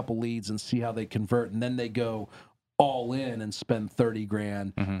 get a couple leads, and see how they convert, and then they go all in and spend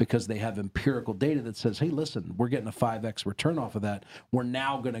 $30,000 because they have empirical data that says, hey, listen, we're getting a 5x return off of that. We're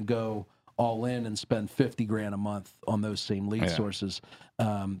now going to go all in and spend $50,000 a month on those same lead sources.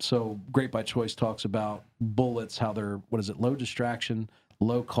 So Great by Choice talks about bullets, how they're, low distraction,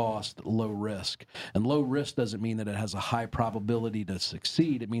 low cost, low risk. And low risk doesn't mean that it has a high probability to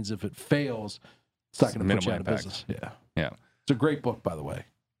succeed. It means if it fails, it's not going to put you out of business. Yeah. It's a great book, by the way.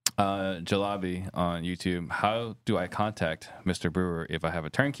 Jalabi on YouTube. How do I contact Mr. Brewer if I have a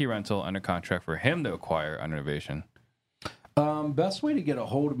turnkey rental under contract for him to acquire under innovation? Best way to get a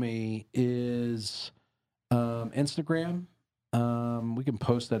hold of me is Instagram. We can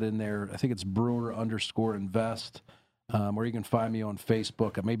post that in there. I think it's Brewer_invest. Or you can find me on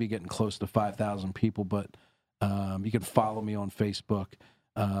Facebook. I may be getting close to 5,000 people, but you can follow me on Facebook.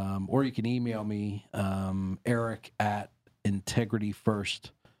 Or you can email me, Eric at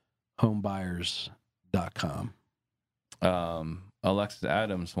integrityfirsthomebuyers.com. Alexis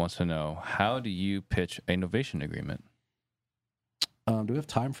Adams wants to know, how do you pitch an innovation agreement? Do we have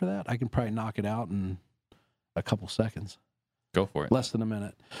time for that? I can probably knock it out in a couple seconds. Go for it. Less than a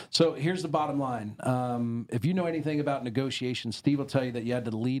minute. So here's the bottom line. If you know anything about negotiation, Steve will tell you that you had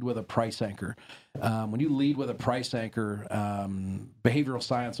to lead with a price anchor. When you lead with a price anchor, behavioral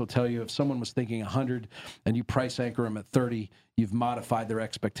science will tell you if someone was thinking 100 and you price anchor them at 30, you've modified their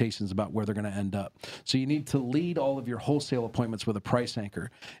expectations about where they're going to end up. So you need to lead all of your wholesale appointments with a price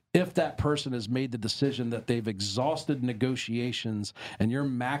anchor. If that person has made the decision that they've exhausted negotiations and your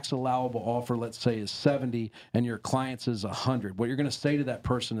max allowable offer, let's say, is 70 and your client's is 100, what you're going to say to that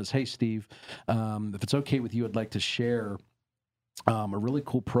person is, hey, Steve, if it's okay with you, I'd like to share a really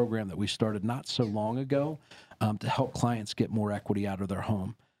cool program that we started not so long ago to help clients get more equity out of their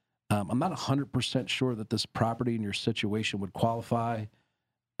home. I'm not 100% sure that this property in your situation would qualify.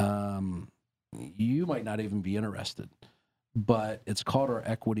 You might not even be interested, but it's called our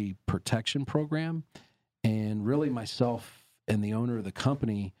Equity Protection Program. And really myself and the owner of the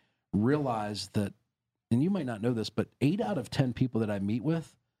company realized that, and you might not know this, but 8 out of 10 people that I meet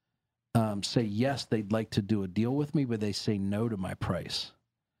with say yes, they'd like to do a deal with me, but they say no to my price.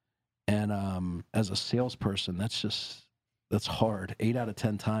 And as a salesperson, that's hard. 8 out of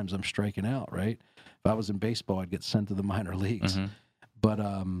 10 times I'm striking out, right? If I was in baseball, I'd get sent to the minor leagues. But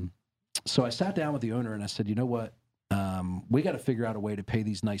so I sat down with the owner and I said, you know what? We got to figure out a way to pay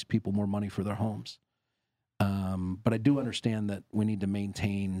these nice people more money for their homes. But I do understand that we need to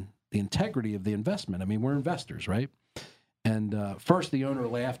maintain the integrity of the investment. I mean, we're investors, right? And first, the owner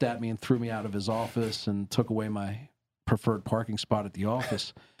laughed at me and threw me out of his office and took away my preferred parking spot at the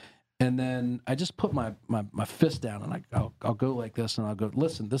office. And then I just put my fist down and I'll go like this and I'll go,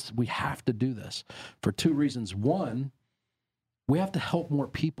 listen, we have to do this for 2 reasons. One, we have to help more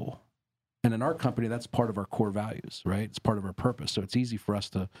people. And in our company, that's part of our core values, right? It's part of our purpose. So it's easy for us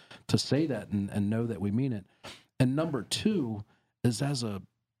to say that and know that we mean it. And number 2 is, as a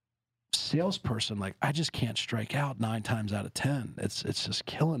salesperson, like, I just can't strike out 9 times out of 10. It's just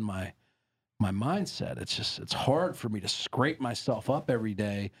killing my my mindset. It's hard for me to scrape myself up every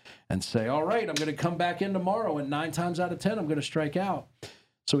day and say, all right, I'm going to come back in tomorrow, and 9 times out of 10, I'm going to strike out.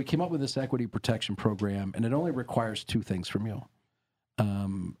 So we came up with this equity protection program, and it only requires 2 things from you.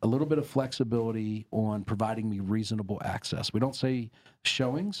 A little bit of flexibility on providing me reasonable access. We don't say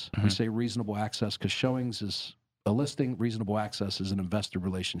showings. We say reasonable access, because showings is a listing. Reasonable access is an investor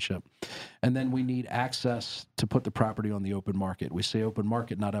relationship. And then we need access to put the property on the open market. We say open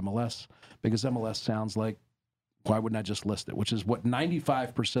market, not MLS, because MLS sounds like, why wouldn't I just list it? Which is what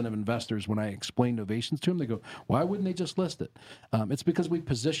 95% of investors, when I explain novations to them, they go, why wouldn't they just list it? It's because we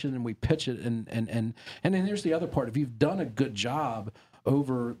position and we pitch it. And then here's the other part. If you've done a good job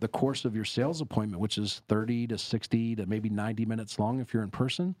over the course of your sales appointment, which is 30 to 60 to maybe 90 minutes long if you're in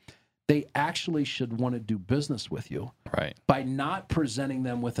person, they actually should want to do business with you. Right. By not presenting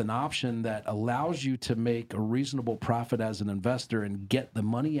them with an option that allows you to make a reasonable profit as an investor and get the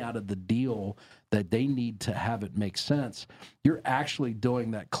money out of the deal that they need to have it make sense, you're actually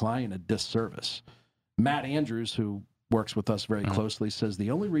doing that client a disservice. Matt Andrews, who works with us very closely, says the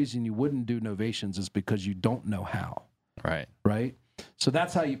only reason you wouldn't do novations is because you don't know how. Right. Right? So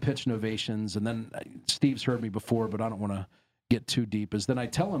that's how you pitch novations. And then Steve's heard me before, but I don't want to get too deep, is then I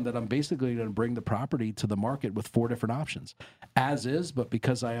tell him that I'm basically going to bring the property to the market with 4 different options. As is, but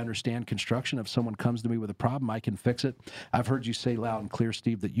because I understand construction, if someone comes to me with a problem, I can fix it. I've heard you say loud and clear,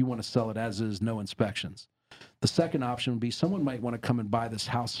 Steve, that you want to sell it as is, no inspections. The second option would be someone might want to come and buy this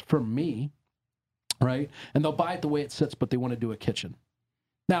house from me, right? And they'll buy it the way it sits, but they want to do a kitchen.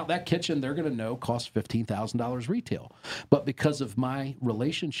 Now, that kitchen, they're going to know, costs $15,000 retail. But because of my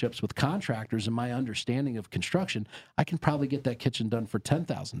relationships with contractors and my understanding of construction, I can probably get that kitchen done for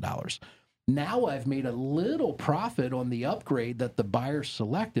 $10,000. Now I've made a little profit on the upgrade that the buyer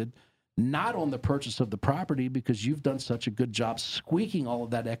selected, not on the purchase of the property, because you've done such a good job squeaking all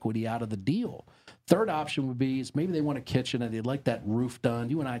of that equity out of the deal. Third option would be is maybe they want a kitchen and they'd like that roof done.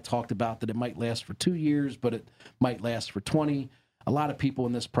 You and I talked about that it might last for 2 years, but it might last for 20. A lot of people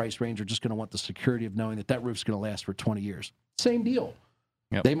in this price range are just going to want the security of knowing that that roof's going to last for 20 years. Same deal.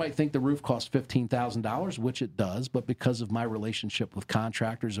 Yep. They might think the roof costs $15,000, which it does, but because of my relationship with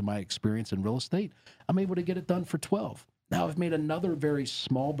contractors and my experience in real estate, I'm able to get it done for 12. Now I've made another very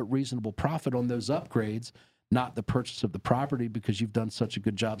small but reasonable profit on those upgrades, not the purchase of the property, because you've done such a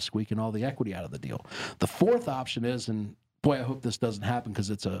good job squeaking all the equity out of the deal. The fourth option is, and boy, I hope this doesn't happen because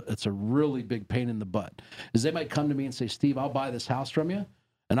it's a really big pain in the butt, is they might come to me and say, Steve, I'll buy this house from you,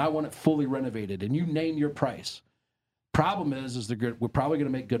 and I want it fully renovated, and you name your price. Problem is we're probably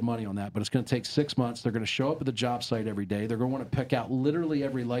going to make good money on that, but it's going to take 6 months. They're going to show up at the job site every day. They're going to want to pick out literally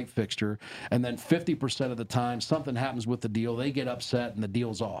every light fixture, and then 50% of the time, something happens with the deal. They get upset, and the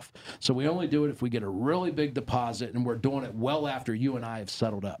deal's off. So we only do it if we get a really big deposit, and we're doing it well after you and I have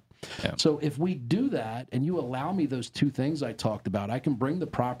settled up. Yeah. So if we do that, and you allow me those 2 things I talked about, I can bring the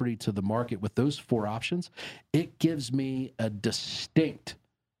property to the market with those 4 options. It gives me a distinct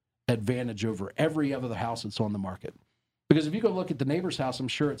advantage over every other house that's on the market. Because if you go look at the neighbor's house, I'm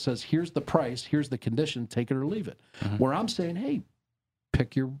sure it says, here's the price, here's the condition, take it or leave it. Mm-hmm. Where I'm saying, hey,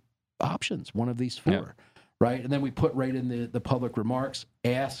 pick your options, one of these 4, right? And then we put right in the public remarks,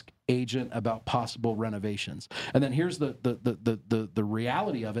 ask agent about possible renovations. And then here's the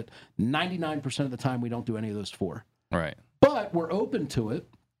reality of it, 99% of the time we don't do any of those 4. Right. But we're open to it.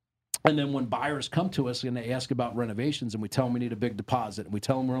 And then when buyers come to us and they ask about renovations and we tell them we need a big deposit and we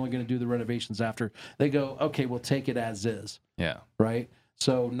tell them we're only going to do the renovations after, they go, okay, we'll take it as is. Yeah. Right?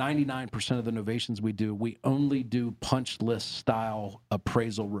 So 99% of the novations we do, we only do punch list style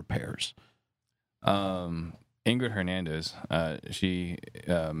appraisal repairs. Ingrid Hernandez, she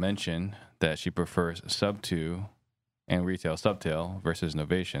mentioned that she prefers sub-2 and retail subtail versus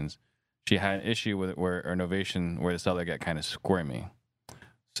novations. She had an issue with it where the seller got kind of squirmy.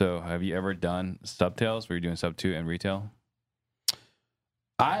 So have you ever done subtails where you're doing sub-2 and retail?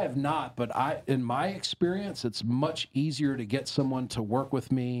 I have not, but in my experience, it's much easier to get someone to work with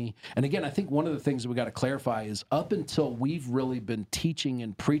me. And again, I think one of the things that we got to clarify is up until we've really been teaching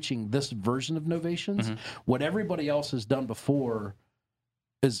and preaching this version of novations, what everybody else has done before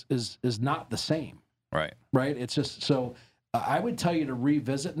is not the same. Right. Right. It's just so. I would tell you to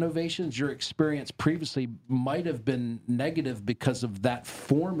revisit novations. Your experience previously might have been negative because of that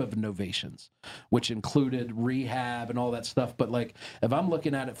form of novations, which included rehab and all that stuff. But like, if I'm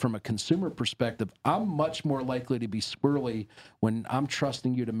looking at it from a consumer perspective, I'm much more likely to be squirrely when I'm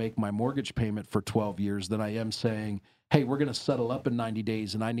trusting you to make my mortgage payment for 12 years than I am saying, hey, we're going to settle up in 90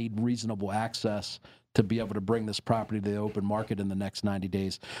 days and I need reasonable access to be able to bring this property to the open market in the next 90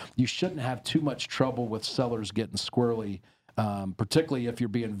 days. You shouldn't have too much trouble with sellers getting squirrely particularly if you're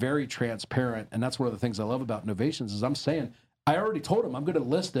being very transparent. And that's one of the things I love about Novations is I'm saying, I already told them I'm going to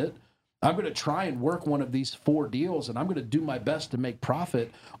list it. I'm going to try and work one of these 4 deals, and I'm going to do my best to make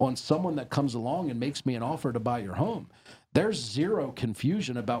profit on someone that comes along and makes me an offer to buy your home. There's zero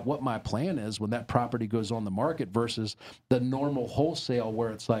confusion about what my plan is when that property goes on the market versus the normal wholesale where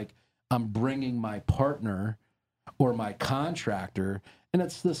it's like I'm bringing my partner or my contractor, and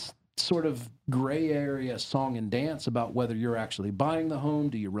it's this sort of gray area song and dance about whether you're actually buying the home.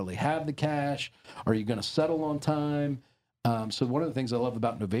 Do you really have the cash? Are you going to settle on time? So one of the things I love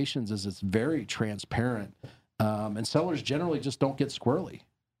about Novations is it's very transparent, and sellers generally just don't get squirrely.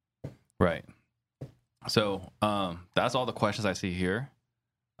 Right. So that's all the questions I see here.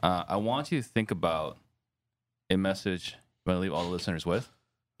 I want you to think about a message I'm going to leave all the listeners with.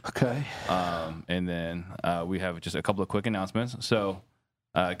 Okay. And then we have just a couple of quick announcements. So,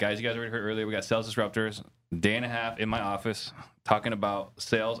 guys, you guys already heard earlier, we got Sales Disruptors, day and a half in my office talking about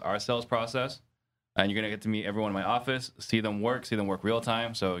sales, our sales process. And you're going to get to meet everyone in my office, see them work real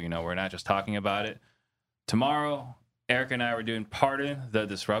time. So, we're not just talking about it. Tomorrow, Eric and I were doing Pardon the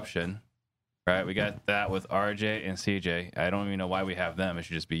Disruption, right? We got that with RJ and CJ. I don't even know why we have them. It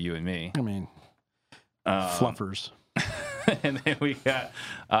should just be you and me. I mean, fluffers. And then we got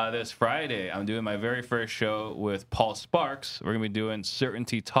this Friday, I'm doing my very first show with Paul Sparks. We're going to be doing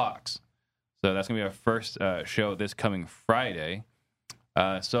Certainty Talks. So that's going to be our first show this coming Friday.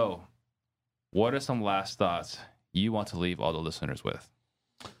 So what are some last thoughts you want to leave all the listeners with?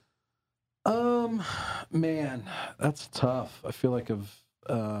 Man, that's tough. I feel like I've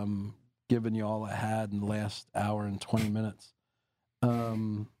given you all I had in the last hour and 20 minutes.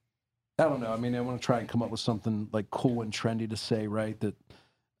 I don't know. I mean, I want to try and come up with something like cool and trendy to say, right? That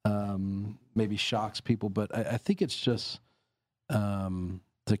maybe shocks people, but I think it's just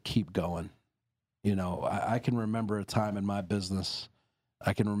to keep going. I can remember a time in my business.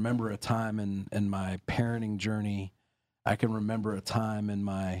 I can remember a time in my parenting journey. I can remember a time in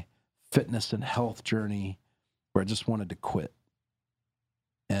my fitness and health journey where I just wanted to quit.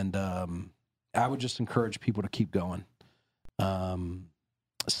 And I would just encourage people to keep going.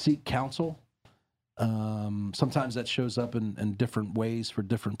 Seek counsel. Sometimes that shows up in different ways for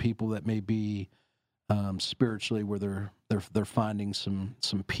different people that may be spiritually where they're finding some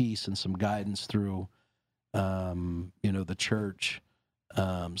peace and some guidance through the church.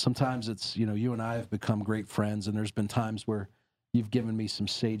 Sometimes it's you and I have become great friends, and there's been times where you've given me some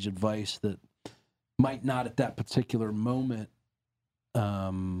sage advice that might not at that particular moment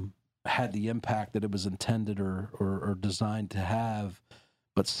had the impact that it was intended or designed to have.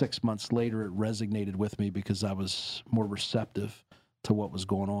 But 6 months later, it resonated with me because I was more receptive to what was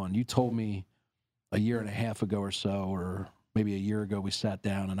going on. You told me a year and a half ago or so, or maybe a year ago, we sat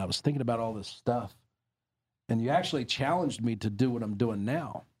down and I was thinking about all this stuff. And you actually challenged me to do what I'm doing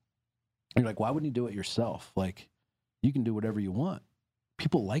now. You're like, why wouldn't you do it yourself? Like, you can do whatever you want.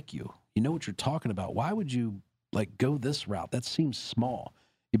 People like you. You know what you're talking about. Why would you go this route? That seems small.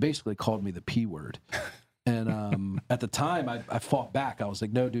 You basically called me the P word. And at the time, I fought back. I was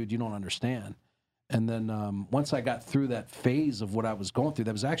like, no, dude, you don't understand. And then once I got through that phase of what I was going through,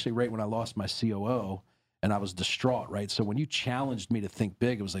 that was actually right when I lost my COO, and I was distraught, right? So when you challenged me to think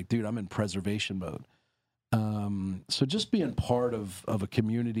big, it was like, dude, I'm in preservation mode. So just being part of a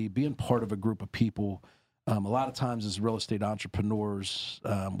community, being part of a group of people, a lot of times as real estate entrepreneurs,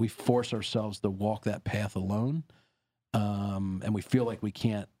 we force ourselves to walk that path alone, and we feel like we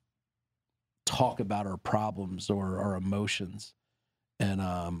can't talk about our problems or our emotions. And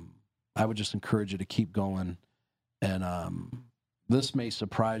I would just encourage you to keep going. And this may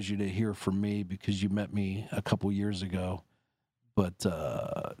surprise you to hear from me because you met me a couple years ago, but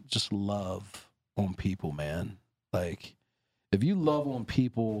just love on people, man. Like, if you love on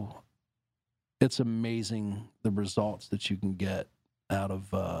people, it's amazing the results that you can get out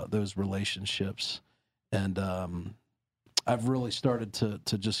of those relationships. And I've really started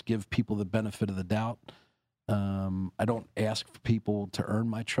to just give people the benefit of the doubt. I don't ask for people to earn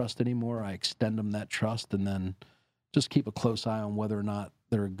my trust anymore. I extend them that trust and then just keep a close eye on whether or not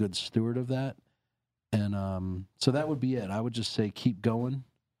they're a good steward of that. And so that would be it. I would just say keep going,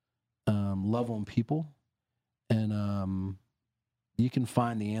 love on people, and you can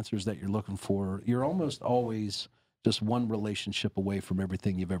find the answers that you're looking for. You're almost always just one relationship away from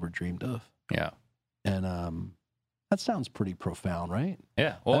everything you've ever dreamed of. Yeah. And that sounds pretty profound, right?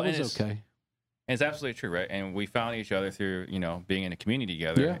 Yeah. Well, that was okay. It's absolutely true, right? And we found each other through, being in a community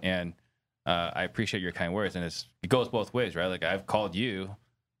together. Yeah. And I appreciate your kind words. And it goes both ways, right? Like, I've called you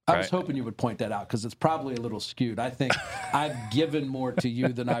I was Right. hoping you would point that out because it's probably a little skewed. I think I've given more to you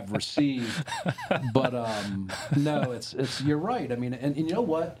than I've received. But no, it's you're right. I mean, and you know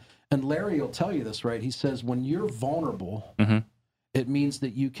what? And Larry will tell you this, right? He says when you're vulnerable, it means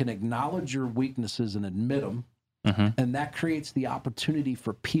that you can acknowledge your weaknesses and admit them, and that creates the opportunity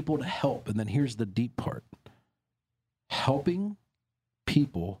for people to help. And then here's the deep part: helping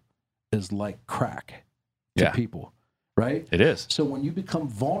people is like crack to people. Right? It is. So when you become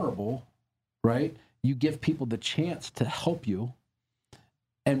vulnerable, right, you give people the chance to help you.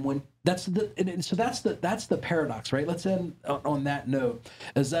 And when that's the paradox, right? Let's end on that note.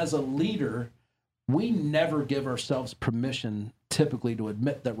 As a leader, we never give ourselves permission typically to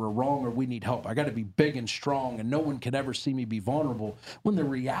admit that we're wrong or we need help. I got to be big and strong and no one can ever see me be vulnerable. When the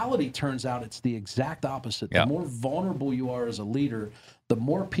reality turns out it's the exact opposite. The more vulnerable you are as a leader, the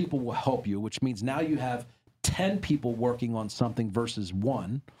more people will help you, which means now you have 10 people working on something versus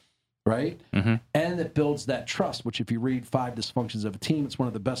one, right? And it builds that trust, which if you read 5 Dysfunctions of a Team, it's one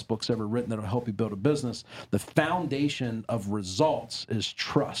of the best books ever written that'll help you build a business. The foundation of results is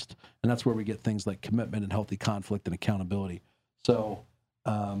trust. And that's where we get things like commitment and healthy conflict and accountability. So,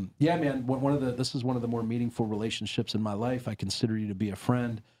 yeah, man, this is one of the more meaningful relationships in my life. I consider you to be a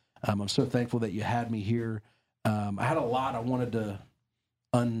friend. I'm so thankful that you had me here. I had a lot I wanted to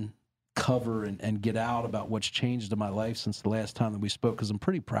uncover and get out about what's changed in my life since the last time that we spoke, because I'm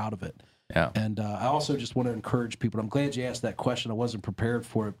pretty proud of it. Yeah. And I also just want to encourage people. I'm glad you asked that question. I wasn't prepared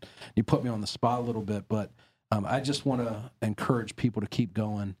for it. You put me on the spot a little bit, but I just want to encourage people to keep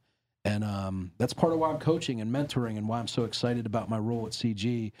going. And that's part of why I'm coaching and mentoring and why I'm so excited about my role at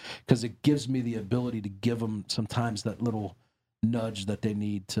CG, because it gives me the ability to give them sometimes that little nudge that they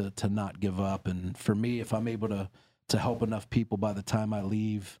need to not give up. And for me, if I'm able to help enough people by the time I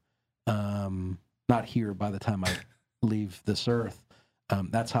leave, not here, by the time I leave this earth,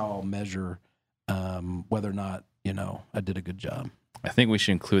 that's how I'll measure whether or not, I did a good job. I think we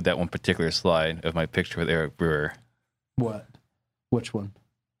should include that one particular slide of my picture with Eric Brewer. What? Which one?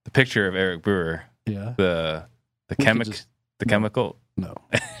 The picture of Eric Brewer. Yeah. The No. chemical. No.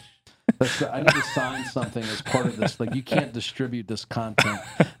 I need to sign something as part of this. Like, you can't distribute this content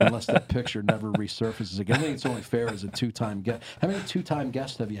unless that picture never resurfaces again. I think it's only fair as a 2-time guest. How many 2-time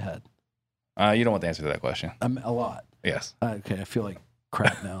guests have you had? You don't want the answer to that question. A lot. Yes. Okay, I feel like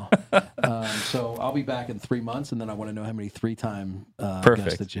crap now. So I'll be back in 3 months, and then I want to know how many 3-time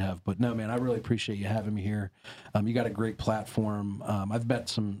guests that you have. But no, man, I really appreciate you having me here. You got a great platform. I've met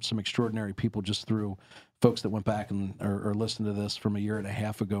some extraordinary people just through folks that went back and or listened to this from a year and a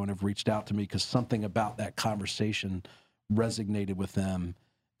half ago and have reached out to me because something about that conversation resonated with them.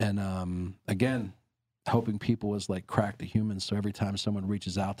 And again, helping people is like crack to humans. So every time someone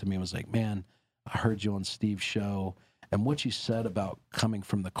reaches out to me and was like, man, I heard you on Steve's show, and what you said about coming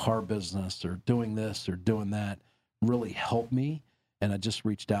from the car business or doing this or doing that really helped me. And I just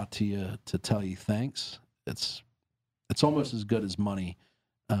reached out to you to tell you thanks. It's almost as good as money.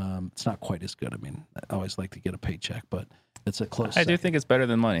 It's not quite as good. I mean, I always like to get a paycheck, but it's a close I do think it's better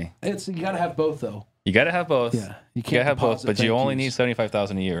than money. You got to have both, though. You got to have both. Yeah, you got to have both, but you only need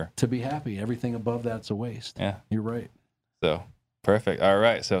 $75,000 a year to be happy. Everything above that's a waste. Yeah, you're right. So perfect. All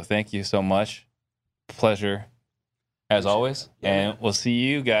right. So thank you so much. Pleasure as always. Yeah. And we'll see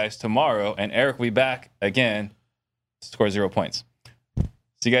you guys tomorrow. And Eric will be back again. Score 0 points.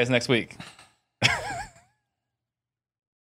 See you guys next week.